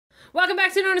Welcome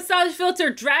back to No Nostalgia Filter.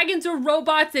 Dragons are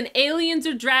robots and aliens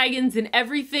are dragons and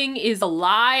everything is a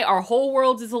lie. Our whole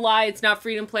world is a lie. It's not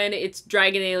Freedom Planet. It's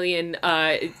Dragon Alien,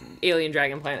 Alien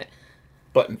Dragon Planet.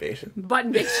 Butt invasion. Butt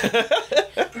invasion.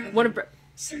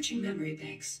 Searching memory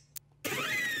banks.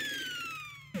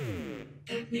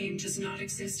 That name does not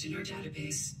exist in our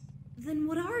database. Then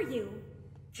what are you?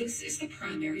 This is the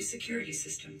primary security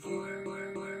system.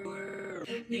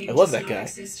 That name I love does that not guy.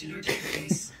 exist in our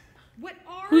database. What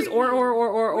are Who's you?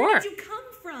 or? Where did you come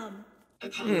from?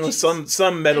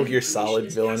 Some Metal Gear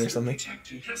Solid villain or something.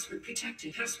 Password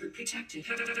protected. Password protected.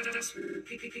 Password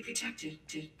protected.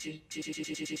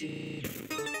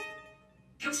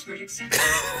 Password accepted.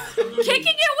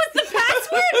 Kicking it was the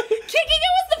password? Kicking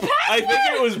it was the password? I think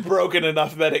it was broken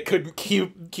enough that it couldn't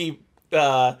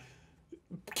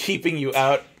keeping you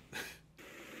out.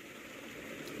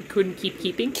 Couldn't keep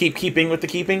keeping? Keep keeping with the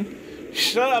keeping?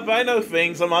 Shut up, I know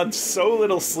things. I'm on so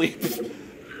little sleep. This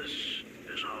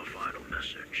is our final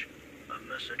message. A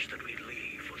message that we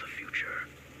leave for the future.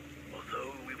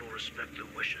 Although we will respect the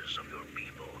wishes of your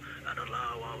people and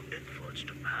allow our influence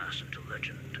to pass into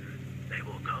legend, there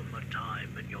will come a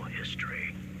time in your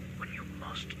history when you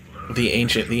must learn. The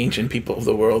ancient people of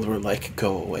the world were like,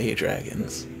 go away,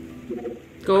 dragons.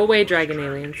 Go away, dragon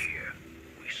aliens.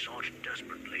 We sought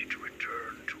desperately to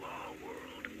return to our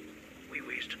world. We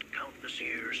wasted countless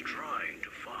years trying to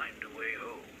find a way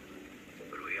home.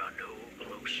 But we are no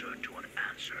closer to an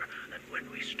answer than when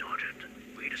we started.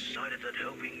 We decided that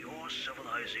helping your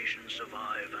civilization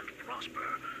survive and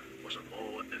prosper was a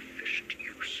more efficient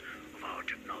use of our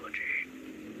technology.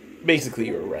 Basically,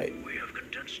 you were right. We have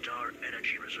condensed our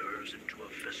energy reserves into a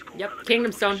physical element Kingdom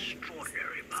of Stone.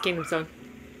 extraordinary It's power. Kingdom Stone.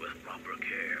 With proper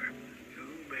care, you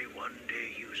may one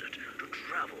day use it to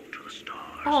travel to the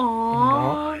stars.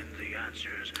 Aww. Find the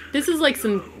answers. This is like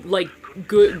some,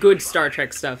 good Star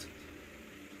Trek stuff.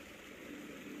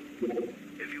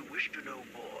 If you wish to know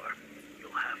more,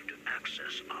 you'll have to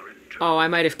access our internal. Oh, I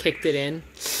might have kicked it in.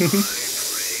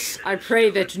 I pray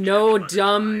that no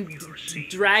dumb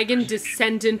dragon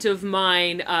descendant of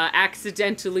mine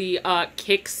accidentally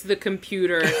kicks the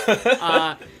computer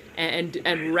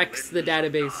and wrecks the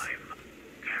database.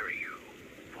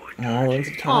 Oh, winds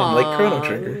of time, like Chrono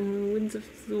Trigger. Winds of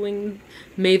the wing.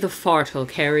 May the fartle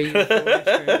carry you for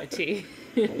eternity.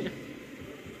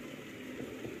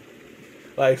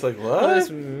 Like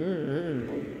what?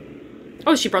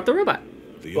 Oh, she brought the robot.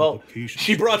 Well,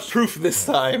 she brought proof this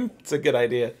time. It's a good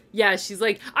idea. Yeah, she's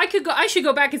like, I should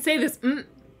go back and say this.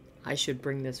 I should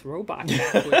bring this robot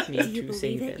back with me Do you to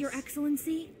say believe it, this. Your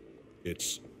Excellency?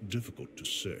 It's difficult to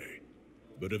say,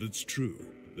 but if it's true,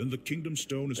 then the Kingdom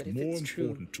Stone is more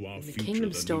important to our the future Kingdom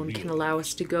than Stone we can realize. allow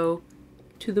us to go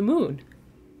to the moon.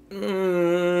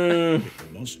 It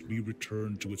must be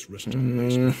returned to its resting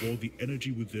place before the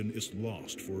energy within is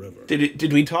lost forever.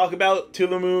 Did we talk about To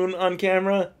the Moon on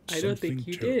camera? I don't think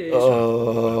you Something did.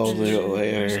 Oh, I'll do it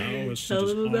later. Zhao has Tell sent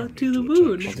his them about army To the to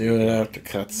Moon. attack I'll do it after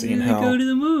cutscene Go hell. to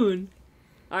the moon.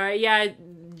 Alright, yeah,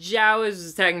 Zhao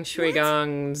is attacking Shui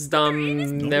Gong's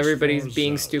dumb, Not everybody's as far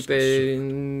being as Zhao's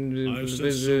stupid. I've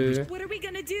said so. What are we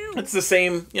gonna do? It's the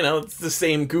same, it's the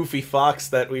same goofy fox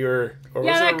that we were... Or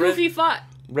Yeah, was it that a goofy fought.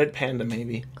 Red panda,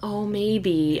 maybe. Oh,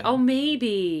 maybe. Oh,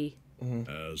 maybe.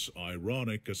 As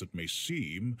ironic as it may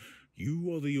seem,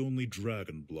 you are the only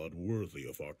dragon blood worthy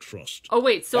of our trust. Oh,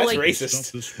 wait, so, That's like, racist.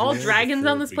 Stop this all war dragons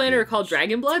before on it this planet are called begins.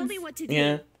 dragon Tell bloods? me what to do.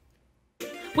 Yeah.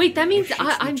 Wait, that means Our ships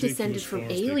will I'm take you descended as from far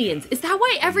as they aliens. can. Is that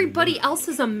why everybody else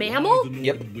is a mammal? Ride the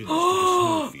Yep. northern winds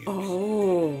to the snowfields.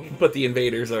 Oh. But the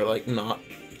invaders are, like, not.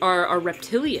 Are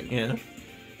reptilian. Yeah.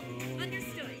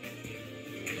 Understood.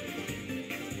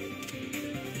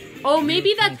 Oh,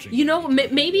 maybe that's,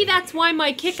 maybe that's why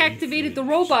my kick activated the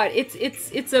robot. It's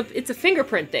a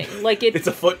fingerprint thing. Like It's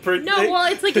a footprint No, thing?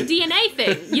 well, it's like a DNA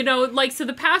thing. Like, so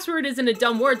the password isn't a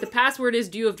dumb word. The password is,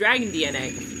 do you have dragon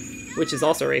DNA? Which is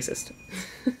also racist.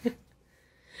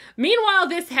 Meanwhile,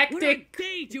 this hectic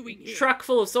truck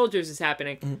full of soldiers is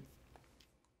happening.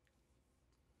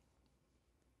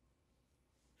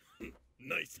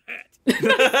 Nice hat.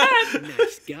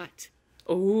 Nice gut.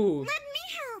 Ooh. Let me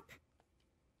help.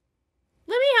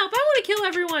 Let me help. I want to kill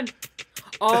everyone.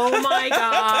 Oh my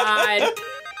god.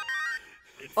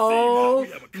 Oh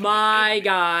my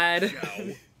god.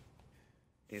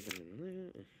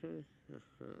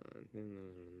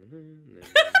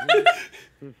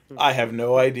 I have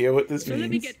no idea what this So let me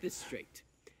means. get this straight.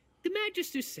 The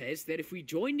Magister says that if we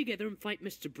join together and fight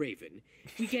Mr. Braven,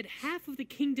 we get half of the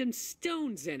Kingdom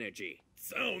Stone's energy.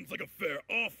 Sounds like a fair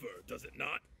offer, does it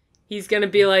not? he's gonna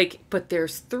be like, but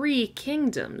there's 3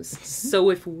 kingdoms. So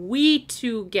if we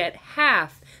 2 get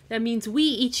half, that means we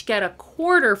each get a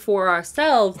quarter for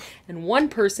ourselves, and one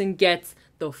person gets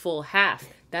the full half.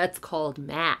 That's called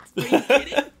math. Are you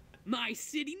kidding? My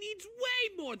city needs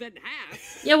way more than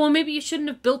half. Yeah, well, maybe you shouldn't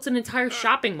have built an entire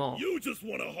shopping mall. You just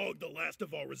want to hog the last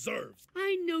of our reserves.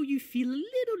 I know you feel a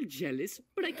little jealous,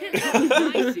 but I can't help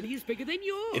it. My city is bigger than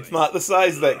yours. It's not the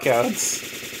size that counts.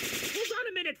 Hold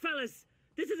on a minute, fellas.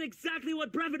 This is exactly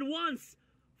what Brevin wants.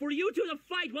 For you two to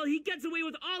fight while he gets away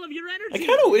with all of your I energy.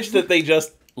 kind of wish that they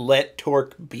just let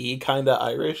Torque be kind of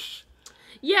Irish.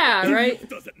 Yeah, right?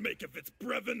 Doesn't make if it's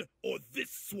Brevin or this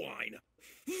swine.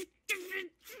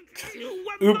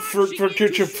 Oop for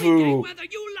poo. Whether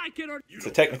you like it or It's a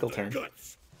technical term.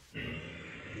 Guts.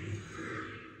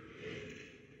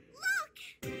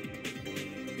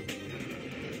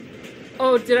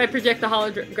 Oh, did I project the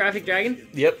holographic dragon?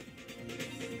 Yep.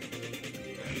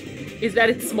 Is that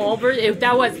its small version?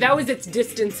 That was its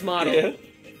distance model. Yeah.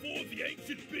 Before the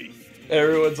ancient beast.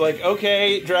 Everyone's like,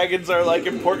 okay, dragons are like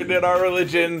important in our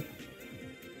religion.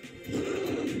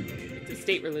 It's a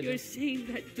state religion. you're saying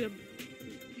that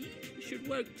we should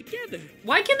work together.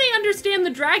 Why can they understand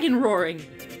the dragon roaring?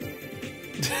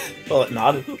 Well, it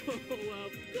nodded. Oh, of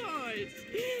course.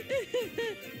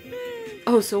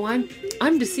 Oh, so I'm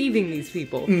deceiving these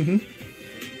people.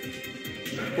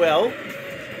 Well,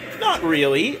 not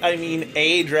really. I mean,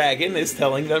 a dragon is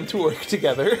telling them to work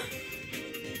together.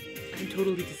 I'm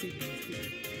totally deceiving these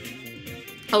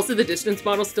people. Also, the distance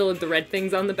model still had the red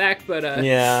things on the back, but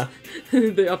Yeah.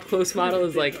 the up close model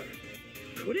is like,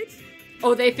 Could it?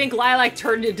 oh, they think Lilac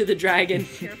turned into the dragon.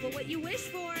 Careful what you wish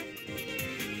for.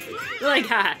 Like,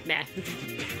 haha, nah.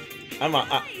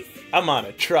 I'm on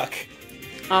a truck.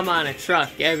 I'm on a truck.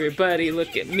 Everybody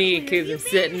look at me, cause I'm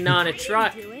sitting on a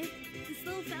truck. Do it. This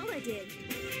little fella did.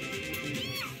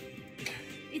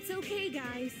 It's okay,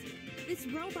 guys. This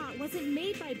robot wasn't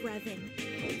made by Brevin.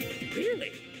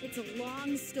 Really? It's a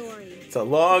long story. It's a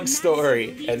long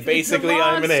story, and basically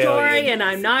I'm an Story, alien. and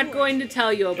I'm not going to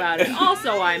tell you about it.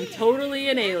 Also, I'm totally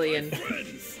an alien.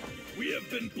 Friends, we have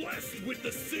been blessed with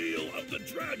the seal of the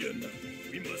dragon.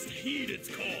 We must heed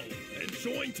its call and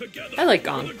join together I like for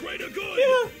Gong. the greater good.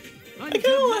 Yeah,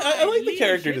 I like the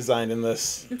character design in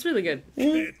this. It's really good.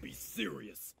 Can't be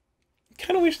serious.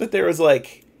 Kind of wish that there was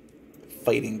like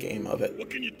fighting game of it.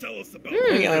 What can you tell us about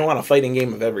I mean, I want a fighting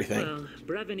game of everything. Well,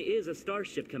 Brevin is a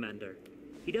starship commander.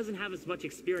 He doesn't have as much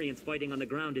experience fighting on the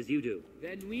ground as you do.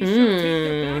 Then we shall take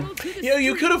the battle to the You know,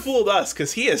 you could have fooled us,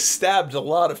 because he has stabbed a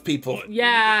lot of people.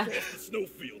 Yeah. cross the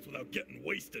snowfields without getting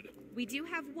wasted? We do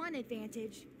have one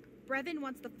advantage. Brevin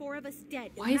wants the 4 of us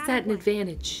dead. no Why is matter that an what.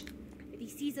 advantage? If he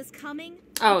sees us coming,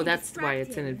 Oh, we can that's why distract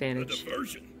it's an him. A advantage.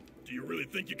 diversion. Do you really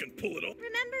think you can pull it off?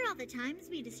 Remember all the times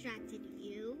we distracted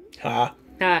you? Ha.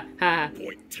 Ha ha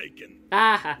Point taken.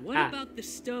 ha ha What ha. about the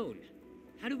stone?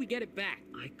 How do we get it back?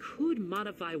 I could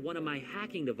modify one of my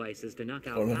hacking devices to knock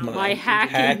out One of power. My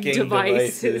hacking Hacking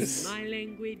devices. devices. My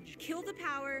language. Kill the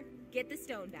power, get the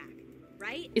stone back,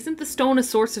 right? Isn't the stone a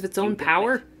source of its own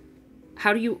power?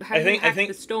 How do you I think hack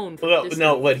the stone from Well, this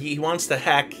no, thing? what he wants to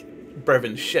hack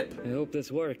Brevin's ship. I hope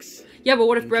this works. Yeah, but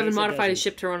what if In Brevin case it modified his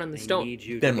doesn't, ship to run on the I stone? need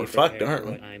you to Then be we're fucked, prepared aren't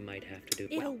for we? what I might have to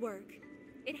do. It'll work.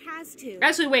 It has to.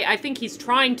 Actually, wait, I think he's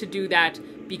trying to do that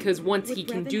because once Would he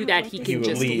can Brevin do have that, left he us can will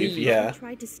just leave, leave. yeah.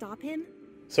 Tried to stop him?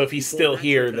 So if he's still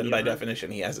here, then by definition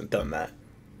he hasn't done that.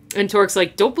 And Torque's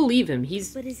like, don't believe him.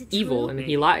 He's But is it evil true? and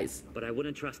he lies. But I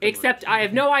wouldn't trust him. Except I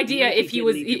have no idea Even if he did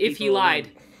was leave the if he people lied.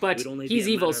 alone, But it would only be he's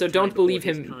a evil, matter so of time don't believe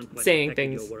before his him conquest saying affected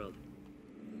things. your world.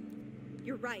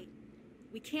 You're right.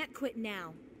 We can't quit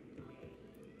now.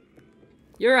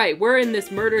 You're right, we're in this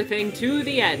murder thing to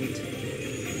the end.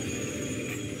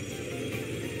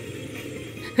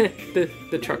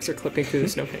 the trucks are clipping through the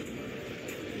snowbank.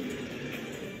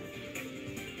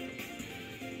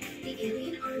 The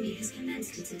alien army has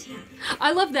commenced its attack.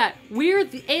 I love that. We're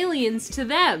the aliens to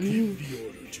them. The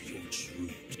order to your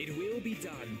troop. It will be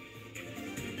done.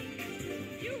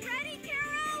 You ready,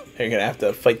 Carol? You're gonna have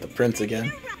to fight the prince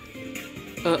again.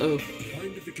 Uh-oh.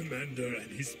 Find the commander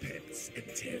and his pets and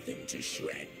tear them to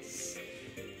shreds.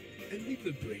 And leave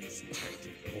the brains intact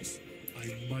if possible.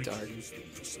 I might use them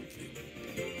for something.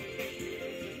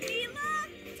 We love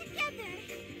together.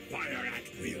 Fire at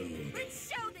will. Let's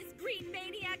show this green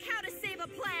maniac how to save a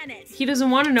planet. He doesn't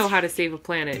want to know how to save a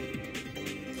planet.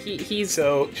 He's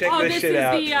So check oh, this this shit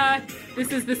is out.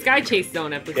 This is the Sky Chase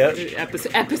Zone episode. Yep.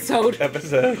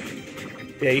 Episode.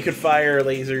 Yeah, you could fire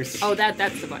lasers. Oh,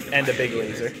 that's the button. And a big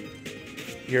laser.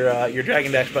 Your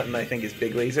Dragon Dash button, I think, is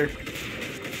big laser.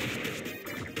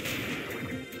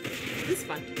 This is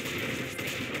fun.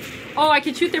 Oh, I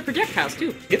can shoot their projectiles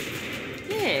too. Yep.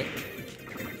 Yeah.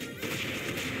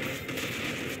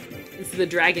 This is the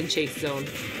dragon chase zone.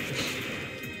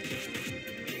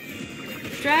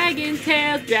 Dragon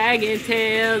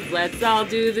tails, let's all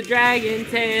do the dragon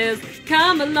tails.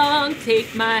 Come along,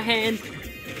 take my hand.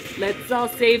 Let's all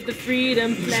save the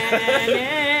freedom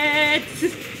planet.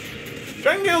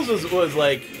 Dragon Tales was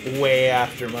like way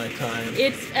after my time.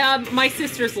 It's my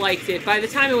sisters liked it. By the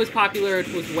time it was popular,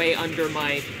 it was way under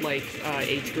my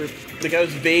age group. Like I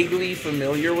was vaguely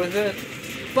familiar with it.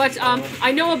 But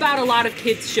I know about a lot of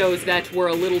kids shows that were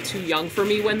a little too young for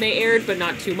me when they aired, but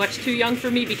not too much too young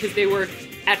for me because they were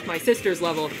at my sister's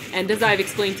level. And as I've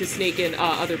explained to Snake in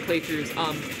other playthroughs,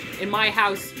 in my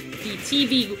house, the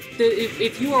TV,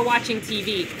 if you are watching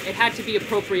TV, it had to be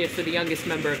appropriate for the youngest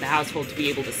member of the household to be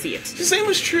able to see it. The same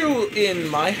was true in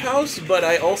my house, but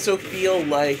I also feel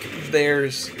like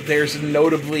there's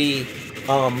notably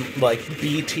like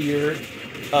B-tier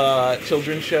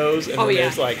children's shows, and then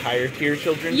there's like higher tier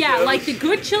children's shows. Yeah, like the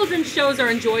good children's shows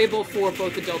are enjoyable for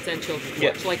both adults and children to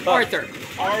watch. Like Arthur.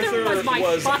 Arthur was my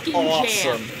fucking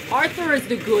awesome. jam. Arthur is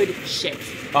the good shit.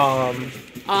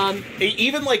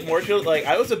 Even like more children, like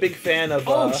I was a big fan of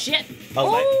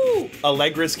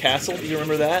Allegra's Castle. Do you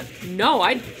remember that? No,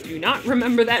 I do not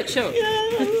remember that show.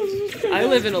 Yeah, I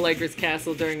live in Allegra's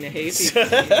Castle during the hay season.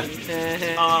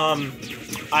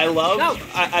 I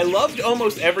loved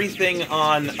almost everything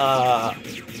on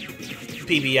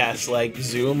PBS, like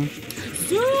Zoom.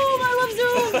 Zoom, I love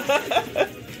Zoom.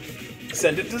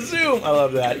 Send it to Zoom. I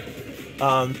love that.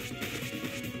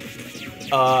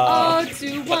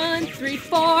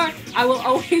 02134. I will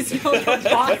always know the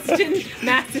Boston,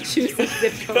 Massachusetts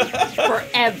zip code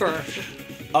forever.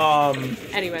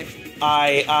 Anyway.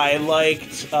 I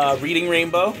liked Reading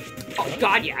Rainbow. Oh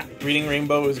God, yeah. Reading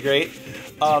Rainbow was great.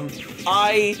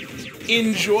 I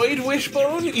enjoyed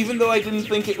Wishbone, even though I didn't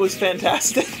think it was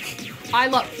fantastic. I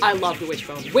loved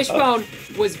Wishbone. Wishbone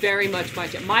was very much my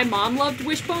jam. My mom loved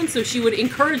Wishbone, so she would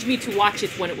encourage me to watch it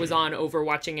when it was on over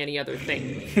watching any other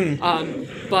thing.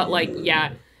 But like,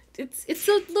 yeah, it's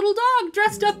a little dog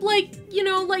dressed up like, you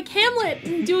know, like Hamlet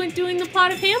and doing the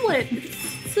plot of Hamlet.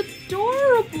 It's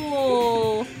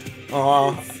adorable.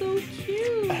 Aw. It's so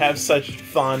cute. I have such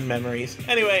fond memories.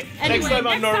 Anyway, next time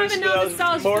on No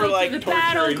Nostalgia, more like the torture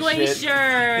Battle and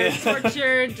Glacier, shit.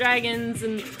 torture, dragons,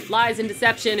 and lies and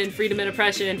deception, and freedom and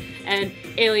oppression, and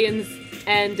aliens,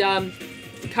 and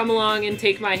come along and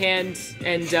take my hand,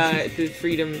 and the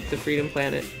freedom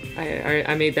planet.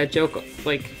 I made that joke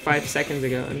like 5 seconds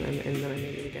ago, and then I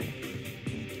made it again.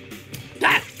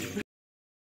 That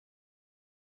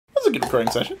was a good recording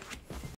session.